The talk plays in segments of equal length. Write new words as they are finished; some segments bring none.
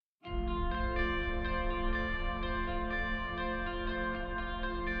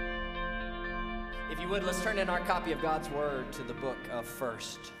If you would, let's turn in our copy of God's Word to the book of 1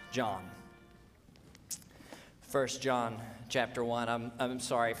 John. 1 John chapter 1. I'm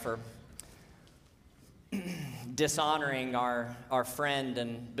sorry for dishonoring our friend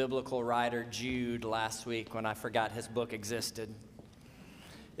and biblical writer Jude last week when I forgot his book existed.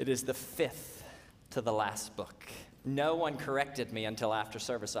 It is the fifth to the last book. No one corrected me until after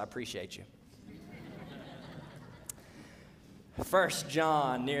service, so I appreciate you. 1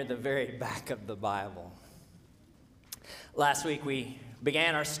 John, near the very back of the Bible. Last week we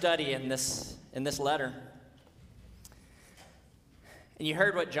began our study in this letter. And you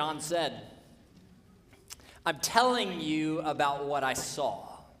heard what John said. I'm telling you about what I saw.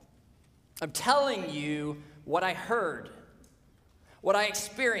 I'm telling you what I heard, what I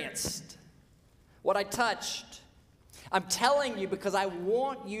experienced, what I touched. I'm telling you because I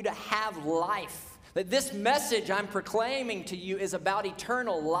want you to have life. That this message I'm proclaiming to you is about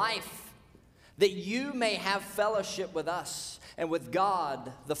eternal life, that you may have fellowship with us and with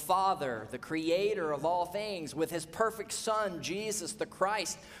God, the Father, the Creator of all things, with His perfect Son, Jesus the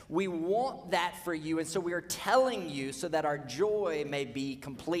Christ. We want that for you, and so we are telling you so that our joy may be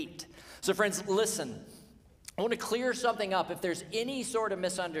complete. So friends, listen. I want to clear something up if there's any sort of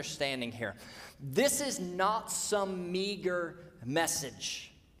misunderstanding here. This is not some meager message.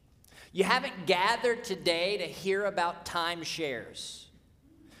 You haven't gathered today to hear about timeshares.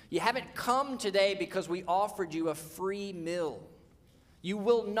 You haven't come today because we offered you a free meal. You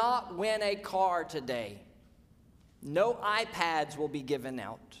will not win a car today. No iPads will be given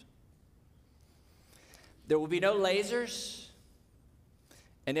out. There will be no lasers.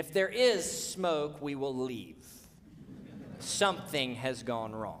 And if there is smoke, we will leave. Something has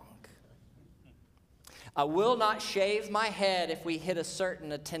gone wrong. I will not shave my head if we hit a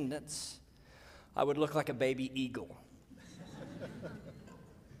certain attendance. I would look like a baby eagle.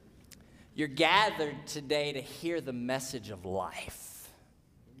 You're gathered today to hear the message of life,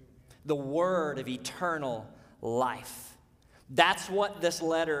 the word of eternal life. That's what this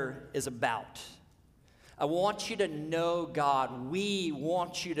letter is about. I want you to know God. We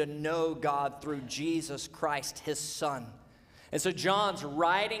want you to know God through Jesus Christ, His Son. And so John's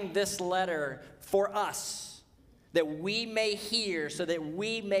writing this letter for us, that we may hear, so that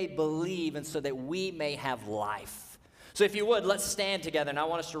we may believe, and so that we may have life. So if you would, let's stand together, and I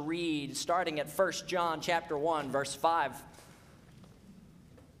want us to read, starting at 1 John chapter 1, verse 5.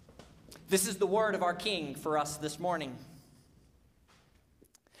 This is the word of our King for us this morning.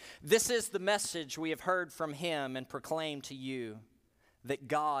 This is the message we have heard from Him and proclaimed to you, that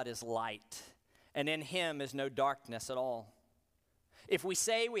God is light, and in Him is no darkness at all. If we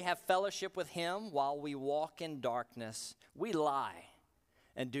say we have fellowship with Him while we walk in darkness, we lie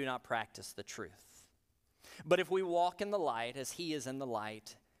and do not practice the truth. But if we walk in the light as He is in the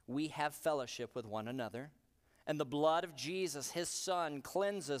light, we have fellowship with one another, and the blood of Jesus, His Son,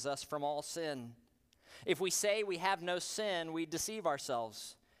 cleanses us from all sin. If we say we have no sin, we deceive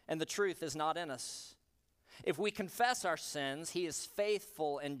ourselves, and the truth is not in us. If we confess our sins, He is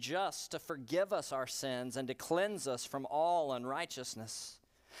faithful and just to forgive us our sins and to cleanse us from all unrighteousness.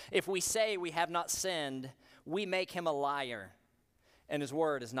 If we say we have not sinned, we make Him a liar, and His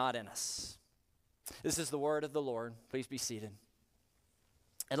word is not in us. This is the word of the Lord. Please be seated.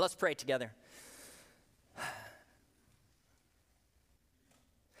 And let's pray together.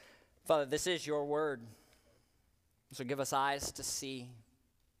 Father, this is your word, so give us eyes to see.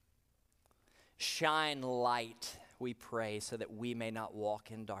 Shine light, we pray, so that we may not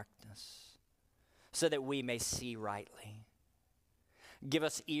walk in darkness, so that we may see rightly. Give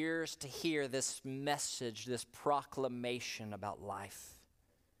us ears to hear this message, this proclamation about life.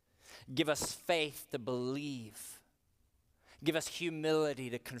 Give us faith to believe. Give us humility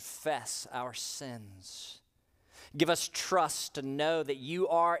to confess our sins. Give us trust to know that you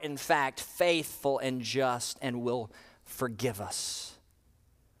are, in fact, faithful and just and will forgive us.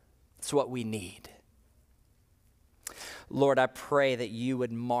 It's what we need. Lord, I pray that you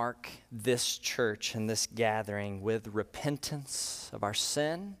would mark this church and this gathering with repentance of our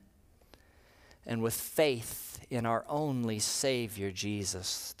sin and with faith in our only Savior,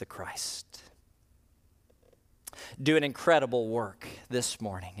 Jesus the Christ. Do an incredible work this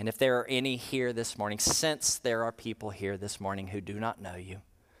morning. And if there are any here this morning, since there are people here this morning who do not know you,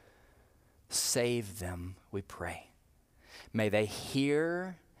 save them, we pray. May they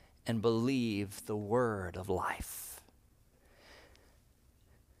hear and believe the word of life.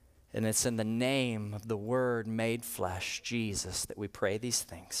 And it's in the name of the Word made flesh, Jesus, that we pray these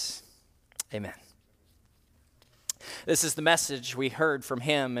things. Amen. This is the message we heard from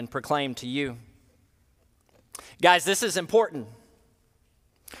Him and proclaimed to you. Guys, this is important.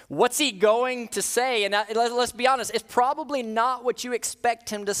 What's he going to say? And let's be honest, it's probably not what you expect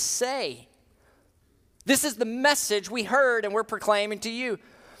him to say. This is the message we heard and we're proclaiming to you.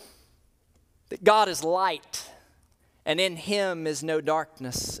 That God is light, and in him is no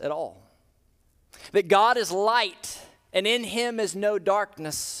darkness at all. That God is light, and in him is no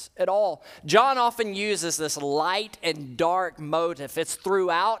darkness at all. John often uses this light and dark motif. It's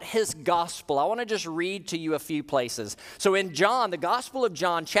throughout his gospel. I want to just read to you a few places. So in John, the Gospel of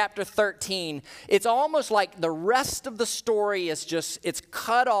John, chapter 13, it's almost like the rest of the story is it's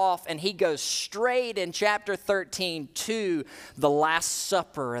cut off, and he goes straight in chapter 13 to the Last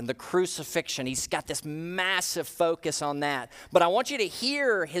Supper and the crucifixion. He's got this massive focus on that. But I want you to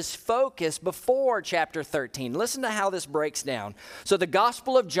hear his focus before chapter 13. Listen to how this breaks down. So the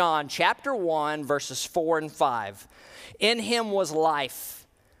Gospel of John, chapter 1, verses 4 and 5. In him was life,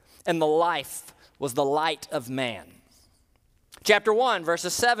 and the life was the light of man. Chapter 1,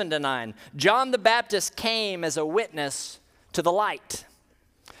 verses 7 to 9. John the Baptist came as a witness to the light.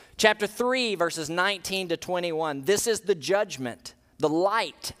 Chapter 3, verses 19 to 21. This is the judgment. The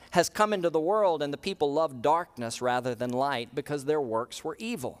light has come into the world, and the people loved darkness rather than light because their works were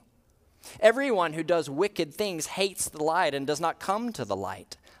evil. Everyone who does wicked things hates the light and does not come to the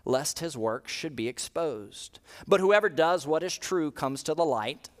light, lest his works should be exposed. But whoever does what is true comes to the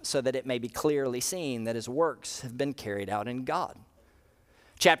light, so that it may be clearly seen that his works have been carried out in God.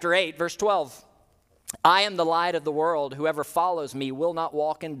 Chapter 8, verse 12. I am the light of the world. Whoever follows me will not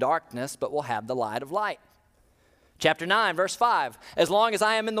walk in darkness, but will have the light of light. Chapter 9, verse 5. As long as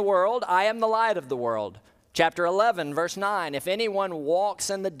I am in the world, I am the light of the world. Chapter 11, verse 9, if anyone walks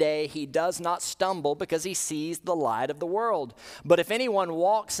in the day, he does not stumble because he sees the light of the world. But if anyone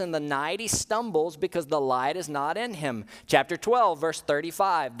walks in the night, he stumbles because the light is not in him. Chapter 12, verse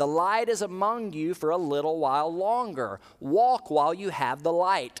 35, the light is among you for a little while longer. Walk while you have the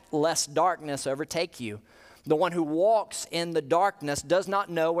light, lest darkness overtake you. The one who walks in the darkness does not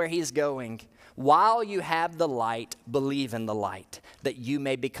know where he is going. While you have the light, believe in the light, that you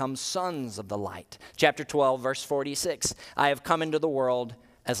may become sons of the light. Chapter 12, verse 46, I have come into the world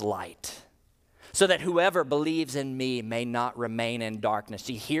as light, so that whoever believes in me may not remain in darkness.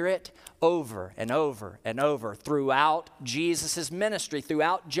 You hear it over and over and over throughout Jesus' ministry,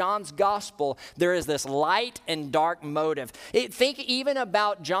 throughout John's gospel. There is this light and dark motive. Think even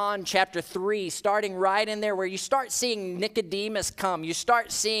about John chapter 3, starting right in there where you start seeing Nicodemus come. You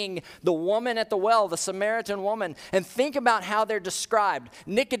start seeing the woman at the well, the Samaritan woman, and think about how they're described.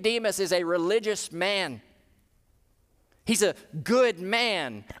 Nicodemus is a religious man. He's a good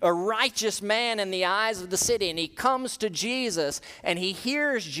man, a righteous man in the eyes of the city. And he comes to Jesus and he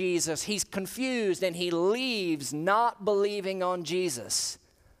hears Jesus. He's confused and he leaves not believing on Jesus.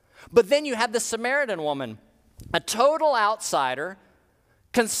 But then you have the Samaritan woman, a total outsider,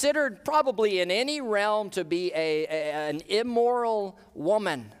 considered probably in any realm to be an immoral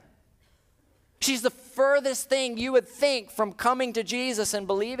woman. She's the furthest thing you would think from coming to Jesus and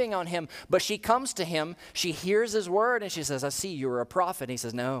believing on him. But she comes to him, she hears his word, and she says, I see you're a prophet. And he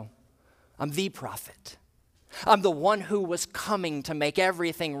says, no, I'm the prophet. I'm the one who was coming to make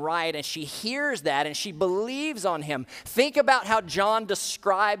everything right. And she hears that and she believes on him. Think about how John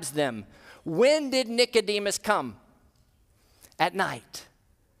describes them. When did Nicodemus come? At night,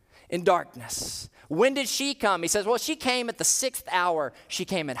 in darkness. When did she come? He says, well, she came at the 6th hour. She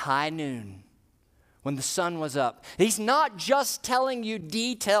came at high noon, when the sun was up. He's not just telling you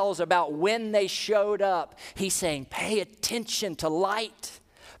details about when they showed up. He's saying, pay attention to light.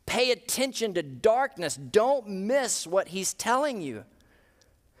 Pay attention to darkness. Don't miss what he's telling you.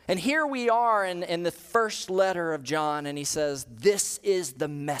 And here we are in the first letter of John, and he says, this is the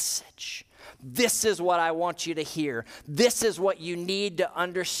message. This is what I want you to hear. This is what you need to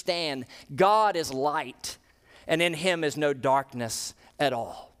understand. God is light, and in him is no darkness at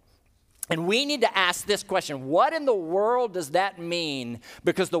all. And we need to ask this question, what in the world does that mean?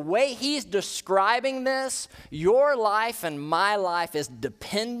 Because the way he's describing this, your life and my life is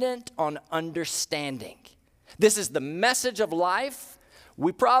dependent on understanding. This is the message of life.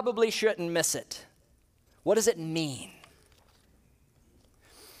 We probably shouldn't miss it. What does it mean?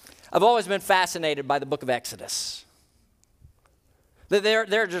 I've always been fascinated by the book of Exodus. There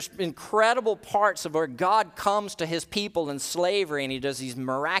are just incredible parts of where God comes to his people in slavery and he does these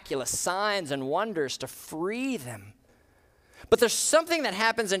miraculous signs and wonders to free them. But there's something that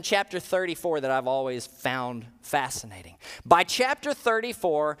happens in chapter 34 that I've always found fascinating. By chapter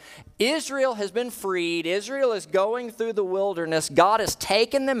 34, Israel has been freed. Israel is going through the wilderness. God has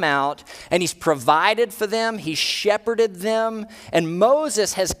taken them out, and he's provided for them. He's shepherded them. And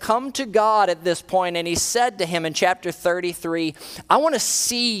Moses has come to God at this point, and he said to him in chapter 33, I want to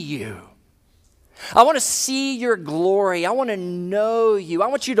see you. I want to see your glory. I want to know you. I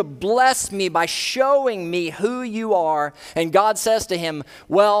want you to bless me by showing me who you are. And God says to him,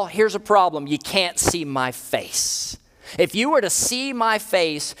 well, here's a problem. You can't see my face. If you were to see my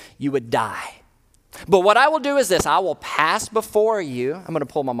face, you would die. But what I will do is this. I will pass before you. I'm going to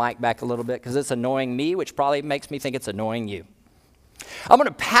pull my mic back a little bit because it's annoying me, which probably makes me think it's annoying you. I'm going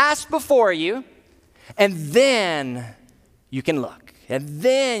to pass before you, and then you can look. And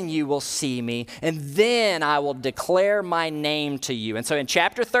then you will see me, and then I will declare my name to you. And so in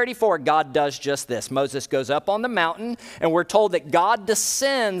chapter 34, God does just this. Moses goes up on the mountain, and we're told that God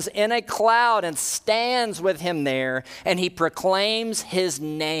descends in a cloud and stands with him there, and he proclaims his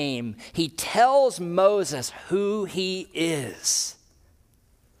name. He tells Moses who he is.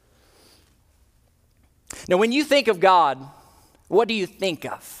 Now, when you think of God, what do you think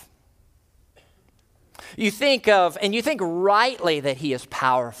of? You think of, and you think rightly, that he is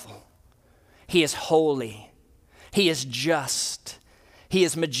powerful. He is holy. He is just. He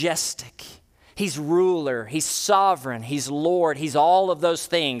is majestic. He's ruler. He's sovereign. He's Lord. He's all of those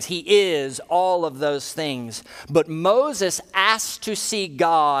things. He is all of those things. But Moses asks to see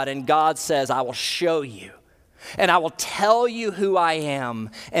God, and God says, I will show you. And I will tell you who I am.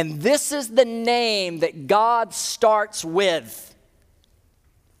 And this is the name that God starts with.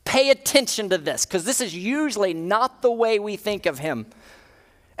 Pay attention to this, because this is usually not the way we think of him.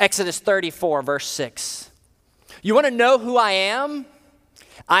 Exodus 34, verse 6. You want to know who I am?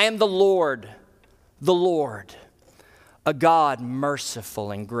 I am the Lord, a God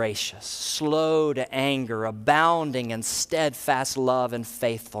merciful and gracious, slow to anger, abounding in steadfast love and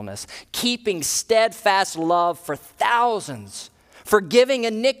faithfulness, keeping steadfast love for thousands, forgiving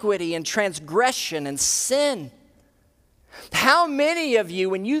iniquity and transgression and sin. How many of you,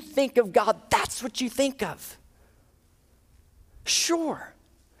 when you think of God, that's what you think of? Sure.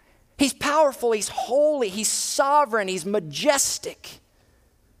 He's powerful, he's holy, he's sovereign, he's majestic.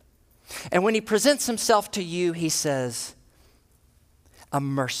 And when he presents himself to you, he says, I'm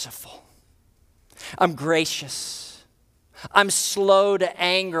merciful, I'm gracious, I'm slow to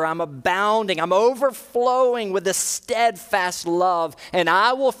anger, I'm abounding, I'm overflowing with a steadfast love, and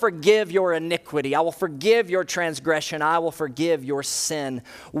I will forgive your iniquity, I will forgive your transgression, I will forgive your sin.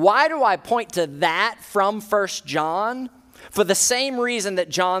 Why do I point to that from 1 John? For the same reason that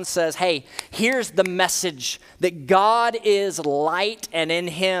John says, hey, here's the message that God is light and in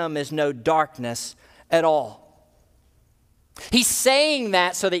him is no darkness at all. He's saying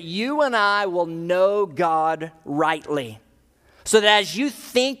that so that you and I will know God rightly. So that as you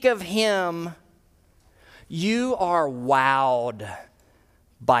think of him, you are wowed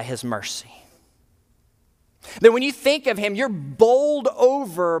by his mercy. That when you think of him, you're bowled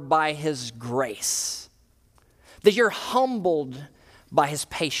over by his grace. That you're humbled by his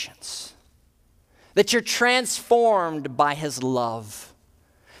patience. That you're transformed by his love.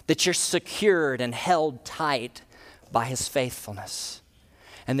 That you're secured and held tight by his faithfulness.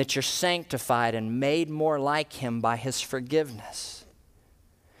 And that you're sanctified and made more like him by his forgiveness.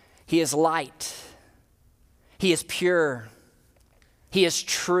 He is light. He is pure. He is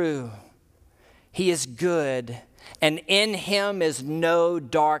true. He is good. And in him is no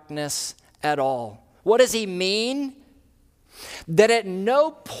darkness at all. What does he mean? That at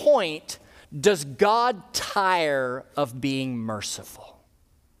no point does God tire of being merciful.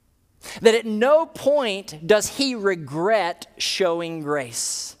 That at no point does he regret showing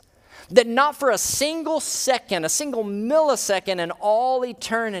grace. That not for a single second, a single millisecond in all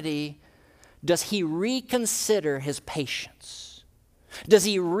eternity, does he reconsider his patience. Does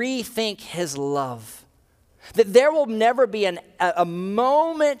he rethink his love. That there will never be a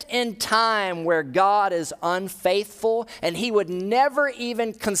moment in time where God is unfaithful, and he would never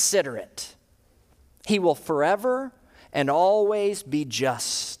even consider it. He will forever and always be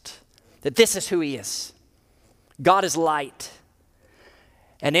just. That this is who he is. God is light,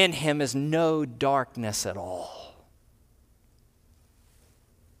 and in him is no darkness at all.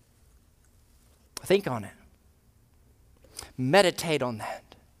 Think on it. Meditate on that.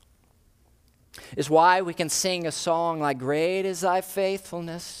 It's why we can sing a song like, great is thy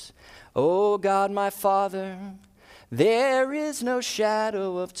faithfulness, O God my Father. There is no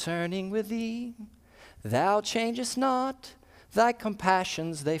shadow of turning with thee. Thou changest not, thy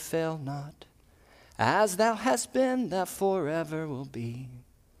compassions they fail not. As thou hast been, thou forever will be.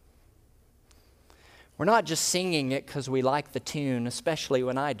 We're not just singing it because we like the tune, especially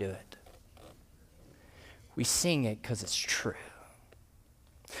when I do it. We sing it because it's true.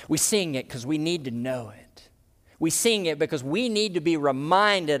 We sing it because we need to know it. We sing it because we need to be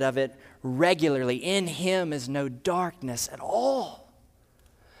reminded of it regularly. In him is no darkness at all.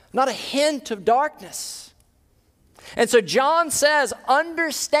 Not a hint of darkness. And so John says,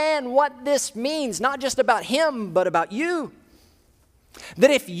 understand what this means, not just about him, but about you. That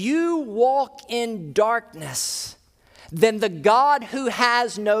if you walk in darkness, then the God who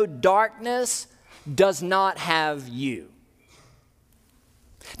has no darkness does not have you.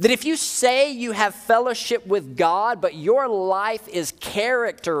 That if you say you have fellowship with God, but your life is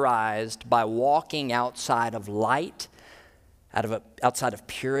characterized by walking outside of light, outside of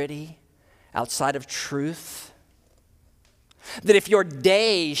purity, outside of truth, that if your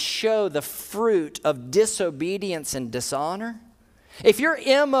days show the fruit of disobedience and dishonor, if your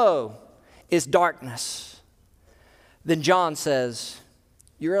MO is darkness, then John says,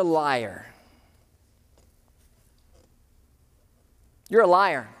 you're a liar. You're a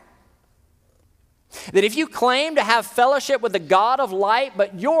liar. That if you claim to have fellowship with the God of light,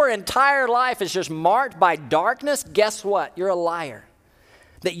 but your entire life is just marked by darkness, guess what? You're a liar.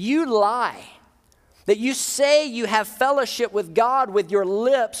 That you lie. That you say you have fellowship with God with your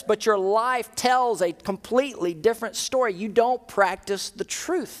lips, but your life tells a completely different story. You don't practice the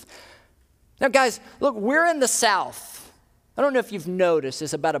truth. Now, guys, look, we're in the South. I don't know if you've noticed,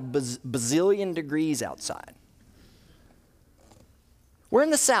 it's about a bazillion degrees outside. We're in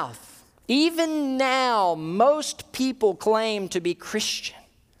the South. Even now, most people claim to be Christian,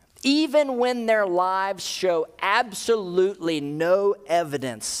 even when their lives show absolutely no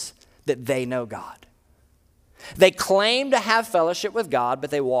evidence that they know God. They claim to have fellowship with God,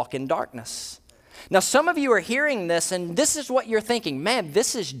 but they walk in darkness. Now, some of you are hearing this, and this is what you're thinking, man,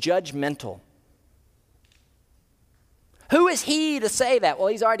 this is judgmental. Who is he to say that? Well,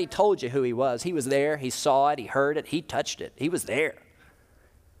 he's already told you who he was. He was there, he saw it, he heard it, he touched it, he was there.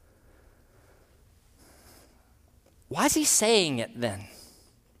 Why is he saying it then?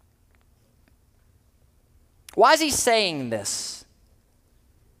 Why is he saying this?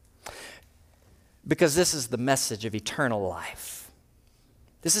 Because this is the message of eternal life.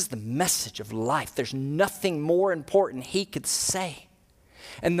 This is the message of life. There's nothing more important he could say.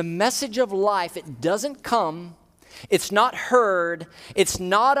 And the message of life, it doesn't come, it's not heard, it's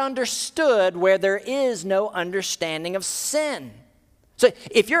not understood where there is no understanding of sin. So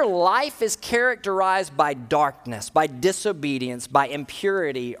if your life is characterized by darkness, by disobedience, by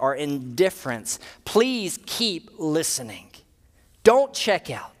impurity, or indifference, please keep listening. Don't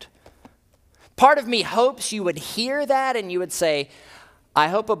check out. Part of me hopes you would hear that and you would say, I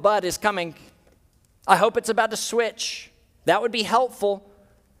hope a bud is coming. I hope it's about to switch. That would be helpful.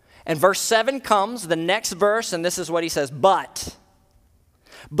 And verse 7 comes, the next verse, and this is what he says, But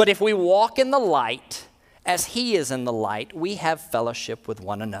if we walk in the light, as he is in the light, we have fellowship with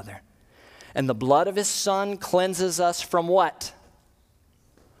one another. And the blood of his Son cleanses us from what?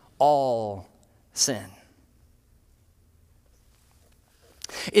 All sin.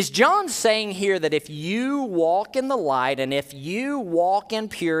 Is John saying here that if you walk in the light and if you walk in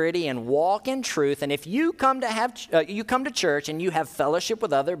purity and walk in truth and if you come to church and you have fellowship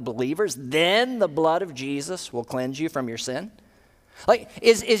with other believers, then the blood of Jesus will cleanse you from your sin? Like,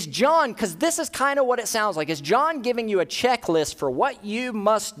 is John, because this is kind of what it sounds like, is John giving you a checklist for what you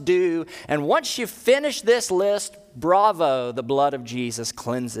must do, and once you finish this list, bravo, the blood of Jesus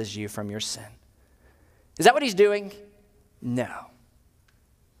cleanses you from your sin? Is that what he's doing? No.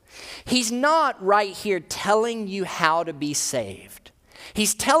 He's not right here telling you how to be saved.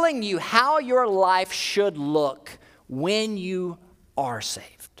 He's telling you how your life should look when you are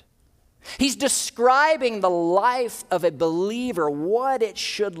saved. He's describing the life of a believer, what it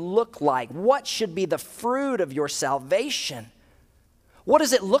should look like, what should be the fruit of your salvation. What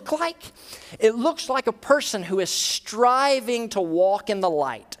does it look like? It looks like a person who is striving to walk in the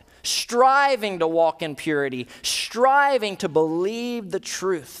light, striving to walk in purity, striving to believe the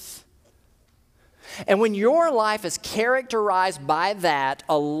truth. And when your life is characterized by that,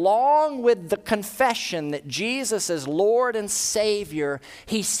 along with the confession that Jesus is Lord and Savior,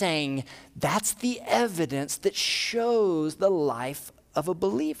 he's saying that's the evidence that shows the life of a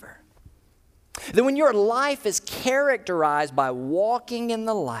believer. Then when your life is characterized by walking in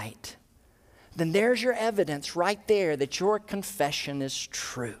the light, then there's your evidence right there that your confession is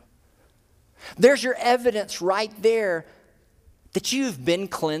true. There's your evidence right there that you've been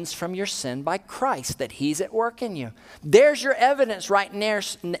cleansed from your sin by Christ, that he's at work in you. There's your evidence right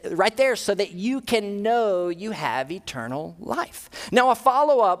there so that you can know you have eternal life. Now,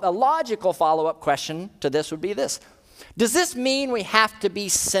 a logical follow-up question to this would be this. Does this mean we have to be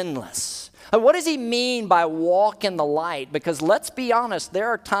sinless? What does he mean by walk in the light? Because let's be honest, there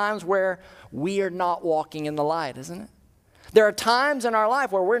are times where we are not walking in the light, isn't it? There are times in our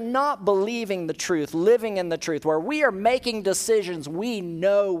life where we're not believing the truth, living in the truth, where we are making decisions we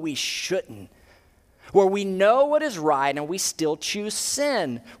know we shouldn't, where we know what is right and we still choose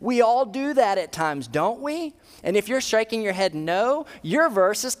sin. We all do that at times, don't we? And if you're shaking your head no, your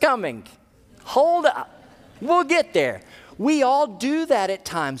verse is coming. Hold up. We'll get there. We all do that at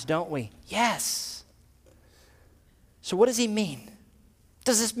times, don't we? Yes. So what does he mean?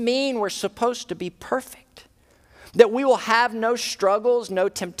 Does this mean we're supposed to be perfect? That we will have no struggles, no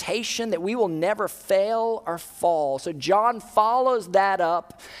temptation, that we will never fail or fall. So John follows that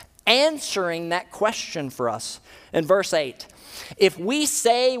up, answering that question for us in verse 8. If we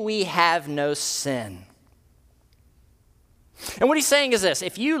say we have no sin. And what he's saying is this.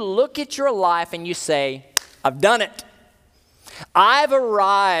 If you look at your life and you say, I've done it. I've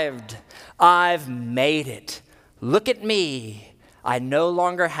arrived. I've made it. Look at me. I no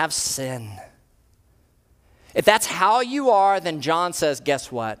longer have sin. If that's how you are, then John says,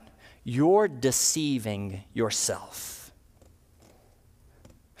 guess what? You're deceiving yourself.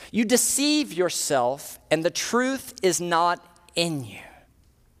 You deceive yourself, and the truth is not in you.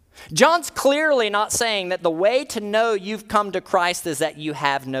 John's clearly not saying that the way to know you've come to Christ is that you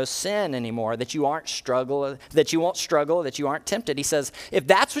have no sin anymore, that you won't struggle, that you aren't tempted. He says, if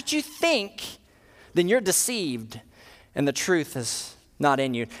that's what you think, then you're deceived, and the truth is not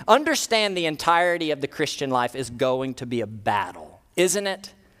in you. Understand the entirety of the Christian life is going to be a battle, isn't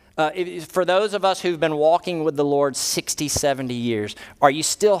it? For those of us who've been walking with the Lord 60, 70 years, are you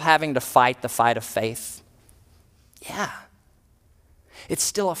still having to fight the fight of faith? Yeah. It's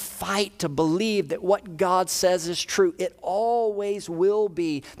still a fight to believe that what God says is true. It always will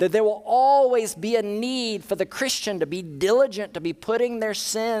be. That there will always be a need for the Christian to be diligent, to be putting their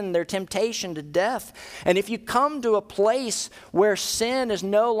sin, their temptation to death. And if you come to a place where sin is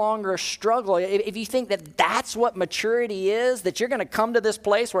no longer a struggle, if you think that that's what maturity is, that you're going to come to this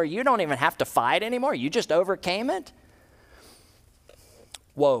place where you don't even have to fight anymore, you just overcame it,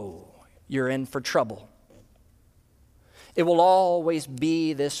 whoa, you're in for trouble. It will always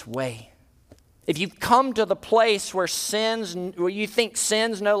be this way. If you've come to the place where you think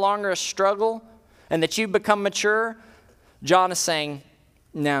sin's no longer a struggle and that you've become mature, John is saying,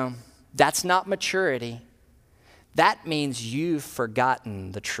 no, that's not maturity. That means you've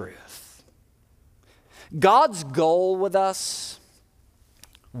forgotten the truth. God's goal with us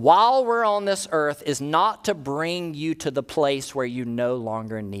while we're on this earth is not to bring you to the place where you no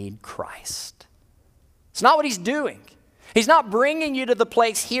longer need Christ. It's not what he's doing. He's not bringing you to the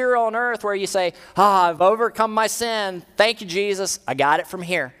place here on earth where you say, I've overcome my sin. Thank you, Jesus. I got it from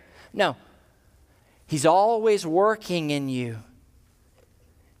here. No. He's always working in you.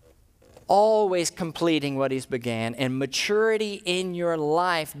 Always completing what he's began. And maturity in your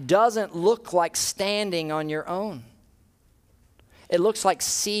life doesn't look like standing on your own. It looks like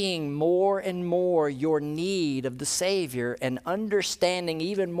seeing more and more your need of the Savior and understanding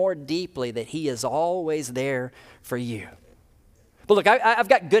even more deeply that he is always there for you. But look, I've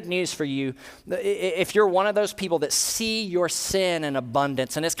got good news for you. If you're one of those people that see your sin in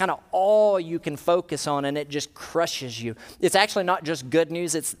abundance and it's kind of all you can focus on and it just crushes you, it's actually not just good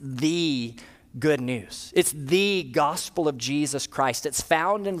news, it's the good news. It's the gospel of Jesus Christ. It's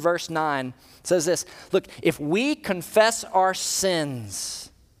found in verse 9. It says this, look, if we confess our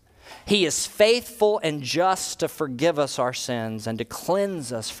sins, he is faithful and just to forgive us our sins and to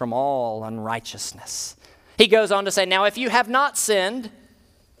cleanse us from all unrighteousness. He goes on to say, now if you have not sinned,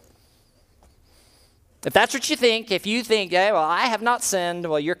 if that's what you think, if you think, yeah, well, I have not sinned,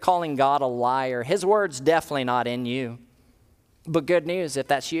 well, you're calling God a liar. His word's definitely not in you. But good news, if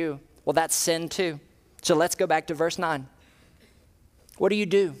that's you, well, that's sin too. So let's go back to verse 9. What do you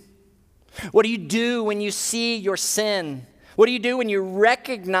do? What do you do when you see your sin? What do you do when you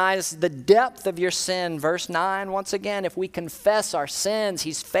recognize the depth of your sin? Verse 9, once again, if we confess our sins,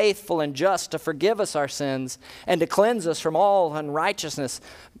 he's faithful and just to forgive us our sins and to cleanse us from all unrighteousness.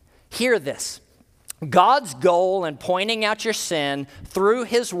 Hear this. God's goal in pointing out your sin through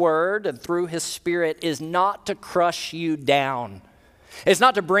his word and through his spirit is not to crush you down. It's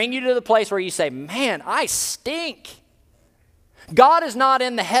not to bring you to the place where you say, man, I stink. God is not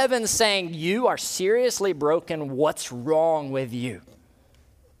in the heavens saying, you are seriously broken. What's wrong with you?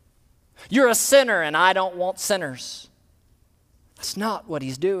 You're a sinner and I don't want sinners. That's not what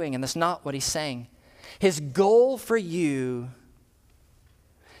he's doing, and that's not what he's saying. His goal for you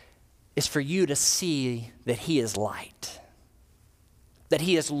is for you to see that he is light, that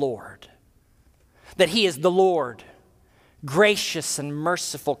he is Lord, that he is the Lord, gracious and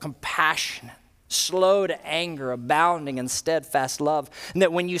merciful, compassionate, slow to anger, abounding in steadfast love. And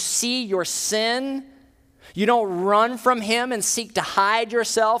that when you see your sin, you don't run from him and seek to hide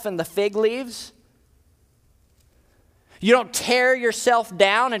yourself in the fig leaves. You don't tear yourself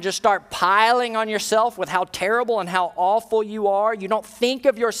down and just start piling on yourself with how terrible and how awful you are. You don't think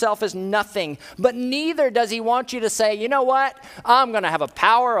of yourself as nothing, but neither does he want you to say, you know what? I'm going to have a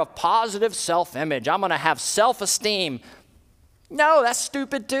power of positive self-image. I'm going to have self-esteem. No, that's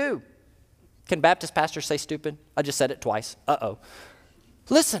stupid too. Can Baptist pastors say stupid? I just said it twice. Uh-oh.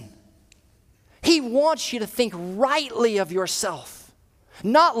 Listen, he wants you to think rightly of yourself.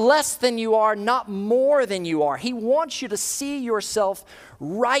 Not less than you are, not more than you are. He wants you to see yourself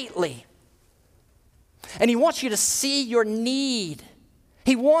rightly. And he wants you to see your need.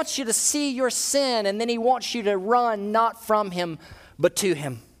 He wants you to see your sin, and then he wants you to run not from him, but to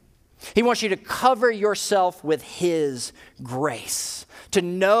him. He wants you to cover yourself with his grace, to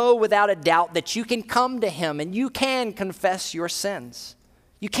know without a doubt that you can come to him and you can confess your sins.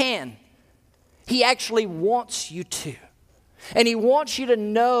 You can. He actually wants you to. And he wants you to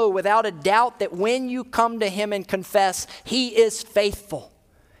know without a doubt that when you come to him and confess, he is faithful.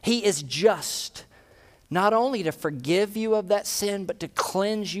 He is just, not only to forgive you of that sin, but to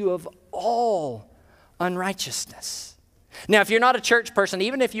cleanse you of all unrighteousness. Now, if you're not a church person,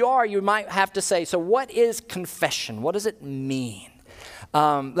 even if you are, you might have to say, so what is confession? What does it mean?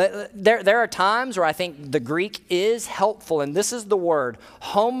 There are times where I think the Greek is helpful, and this is the word,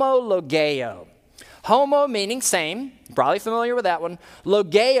 homologeo. Homo meaning same, you're probably familiar with that one.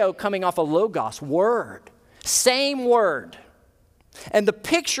 Logeo coming off of logos, word, same word. And the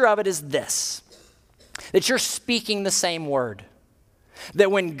picture of it is this, that you're speaking the same word.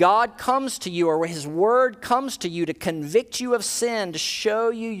 That when God comes to you or when his word comes to you to convict you of sin, to show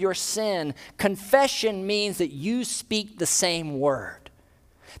you your sin, confession means that you speak the same word,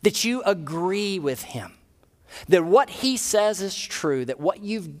 that you agree with him. That what he says is true, that what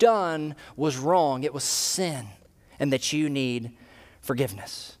you've done was wrong, it was sin, and that you need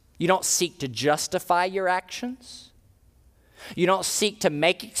forgiveness. You don't seek to justify your actions. You don't seek to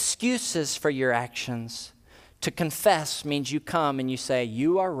make excuses for your actions. To confess means you come and you say,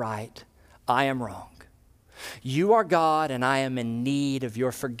 you are right, I am wrong. You are God, and I am in need of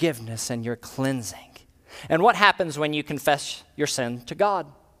your forgiveness and your cleansing. And what happens when you confess your sin to God?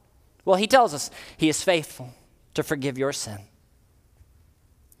 Well, he tells us he is faithful to forgive your sin.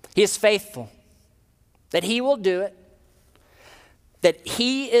 He is faithful, that he will do it, that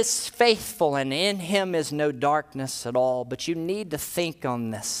he is faithful and in him is no darkness at all. But you need to think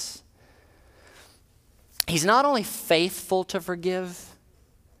on this. He's not only faithful to forgive,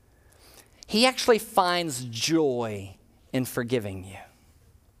 he actually finds joy in forgiving you.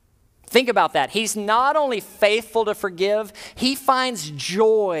 Think about that. He's not only faithful to forgive, he finds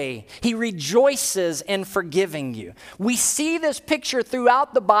joy. He rejoices in forgiving you. We see this picture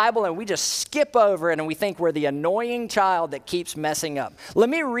throughout the Bible and we just skip over it and we think we're the annoying child that keeps messing up. Let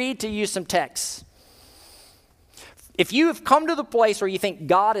me read to you some texts. If you have come to the place where you think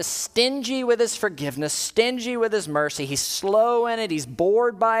God is stingy with his forgiveness, stingy with his mercy, he's slow in it, he's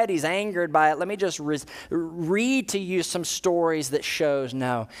bored by it, he's angered by it, let me just read to you some stories that shows,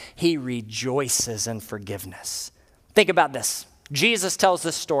 no, he rejoices in forgiveness. Think about this. Jesus tells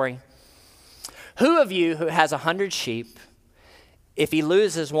this story. Who of you who has 100 sheep, if he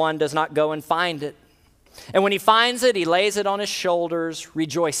loses one, does not go and find it? And when he finds it, he lays it on his shoulders,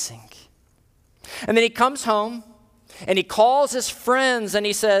 rejoicing. And then he comes home, and he calls his friends and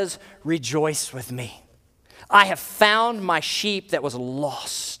he says, rejoice with me. I have found my sheep that was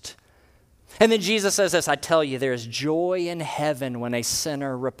lost. And then Jesus says this, I tell you, there is joy in heaven when a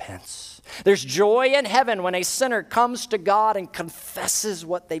sinner repents. There's joy in heaven when a sinner comes to God and confesses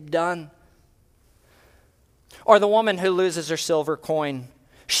what they've done. Or the woman who loses her silver coin.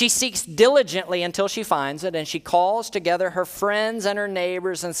 She seeks diligently until she finds it, and she calls together her friends and her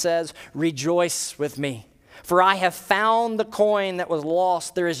neighbors and says, rejoice with me. For I have found the coin that was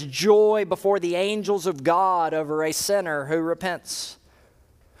lost. There is joy before the angels of God over a sinner who repents.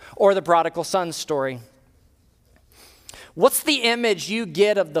 Or the prodigal son story. What's the image you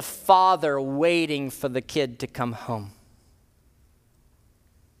get of the father waiting for the kid to come home?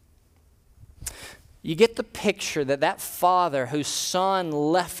 You get the picture that that father whose son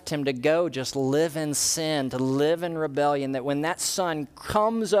left him to go just live in sin, to live in rebellion, that when that son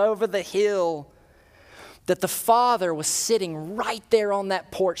comes over the hill, that the father was sitting right there on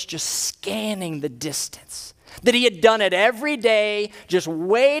that porch just scanning the distance. That he had done it every day, just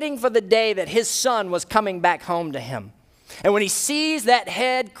waiting for the day that his son was coming back home to him. And when he sees that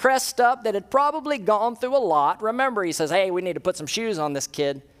head crest up that had probably gone through a lot, remember, he says, hey, we need to put some shoes on this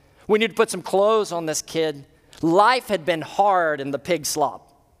kid. We need to put some clothes on this kid. Life had been hard in the pig slop.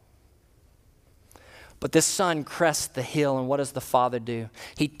 But this son crests the hill, and what does the father do?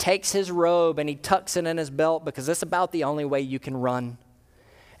 He takes his robe and he tucks it in his belt, because that's about the only way you can run.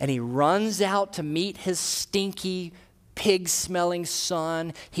 And he runs out to meet his stinky, pig-smelling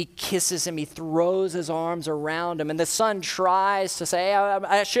son. He kisses him. He throws his arms around him. And the son tries to say,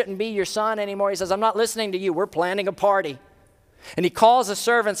 I shouldn't be your son anymore. He says, I'm not listening to you. We're planning a party. And he calls the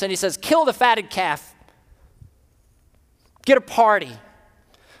servants and he says, kill the fatted calf. Get a party.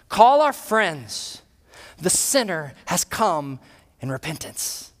 Call our friends. The sinner has come in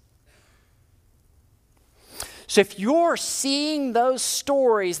repentance. So if you're seeing those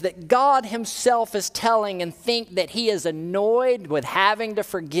stories that God himself is telling and think that he is annoyed with having to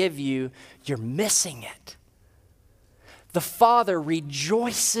forgive you, you're missing it. The Father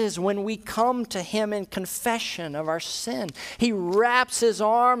rejoices when we come to him in confession of our sin. He wraps his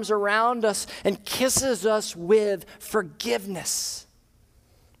arms around us and kisses us with forgiveness.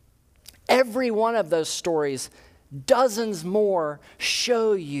 Every one of those stories, dozens more,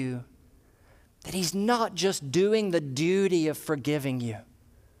 show you that he's not just doing the duty of forgiving you.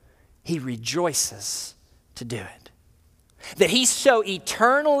 He rejoices to do it. That he's so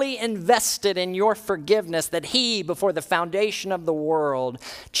eternally invested in your forgiveness that he, before the foundation of the world,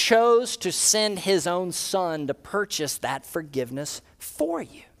 chose to send his own son to purchase that forgiveness for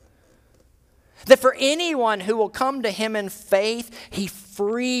you. That for anyone who will come to him in faith, he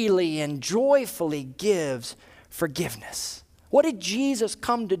freely and joyfully gives forgiveness. What did Jesus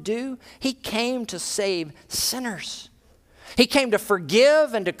come to do? He came to save sinners. He came to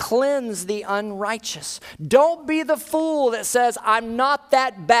forgive and to cleanse the unrighteous. Don't be the fool that says, I'm not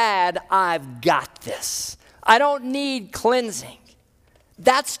that bad, I've got this. I don't need cleansing.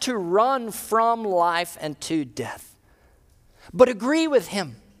 That's to run from life and to death. But agree with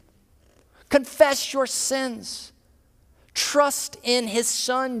him. Confess your sins. Trust in his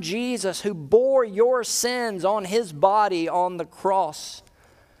son Jesus, who bore your sins on his body on the cross.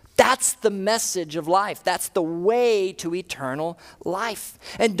 That's the message of life. That's the way to eternal life.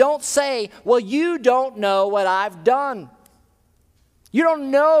 And don't say, well, you don't know what I've done. You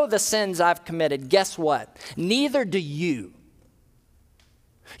don't know the sins I've committed. Guess what? Neither do you.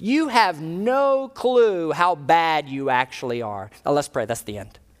 You have no clue how bad you actually are. Now let's pray. That's the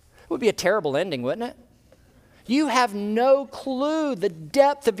end. It would be a terrible ending, wouldn't it? You have no clue the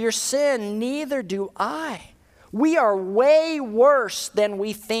depth of your sin. Neither do I. We are way worse than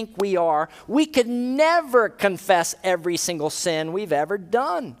we think we are. We could never confess every single sin we've ever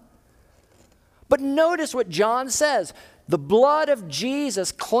done. But notice what John says. The blood of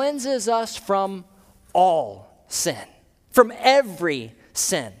Jesus cleanses us from all sin, from every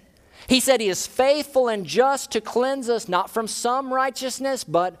sin. He said he is faithful and just to cleanse us, not from some righteousness,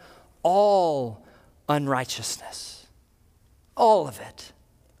 but all unrighteousness. All of it.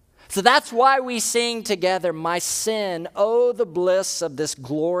 So that's why we sing together, my sin, oh the bliss of this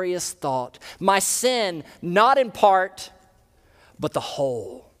glorious thought. My sin, not in part, but the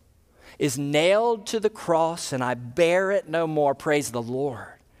whole, is nailed to the cross and I bear it no more. Praise the Lord.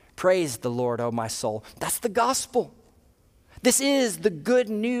 Praise the Lord, oh my soul. That's the gospel. This is the good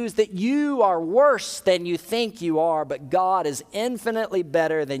news that you are worse than you think you are, but God is infinitely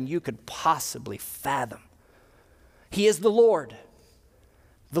better than you could possibly fathom. He is the Lord,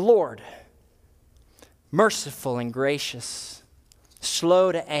 merciful and gracious,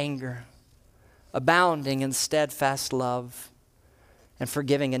 slow to anger, abounding in steadfast love, and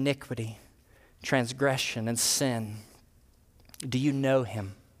forgiving iniquity, transgression, and sin. Do you know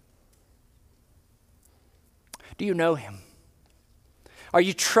him? Do you know him? Are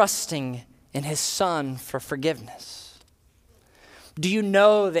you trusting in his Son for forgiveness? Do you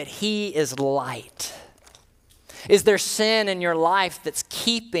know that he is light? Is there sin in your life that's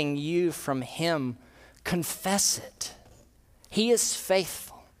keeping you from him? Confess it. He is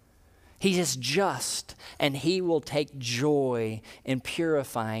faithful. He is just, and he will take joy in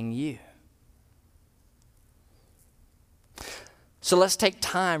purifying you. So let's take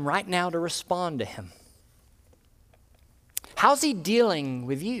time right now to respond to him. How's he dealing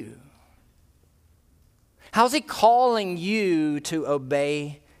with you? How's he calling you to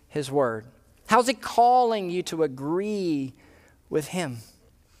obey his word? How's he calling you to agree with him?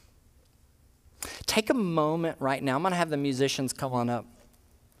 Take a moment right now. I'm going to have the musicians come on up.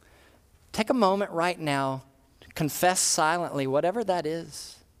 Take a moment right now to confess silently, whatever that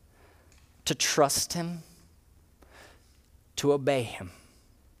is, to trust him, to obey him.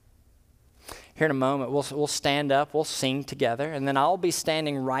 Here in a moment, we'll stand up, we'll sing together, and then I'll be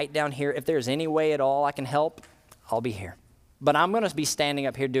standing right down here. If there's any way at all I can help, I'll be here. But I'm going to be standing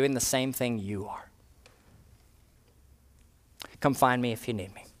up here doing the same thing you are. Come find me if you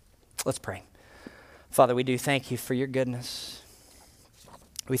need me. Let's pray. Father, we do thank you for your goodness.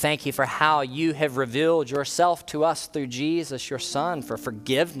 We thank you for how you have revealed yourself to us through Jesus, your Son, for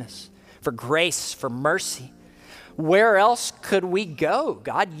forgiveness, for grace, for mercy. Where else could we go?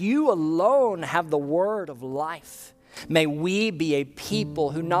 God, you alone have the word of life. May we be a people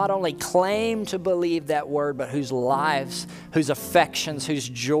who not only claim to believe that word, but whose lives, whose affections, whose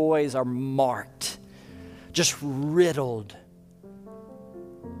joys are marked, just riddled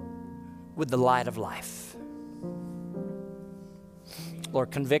with the light of life.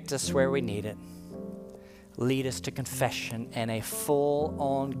 Lord, convict us where we need it. Lead us to confession and a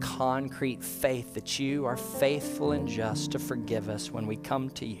full-on concrete faith that you are faithful and just to forgive us when we come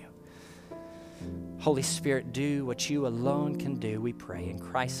to you. Holy Spirit, do what you alone can do, we pray in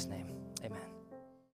Christ's name.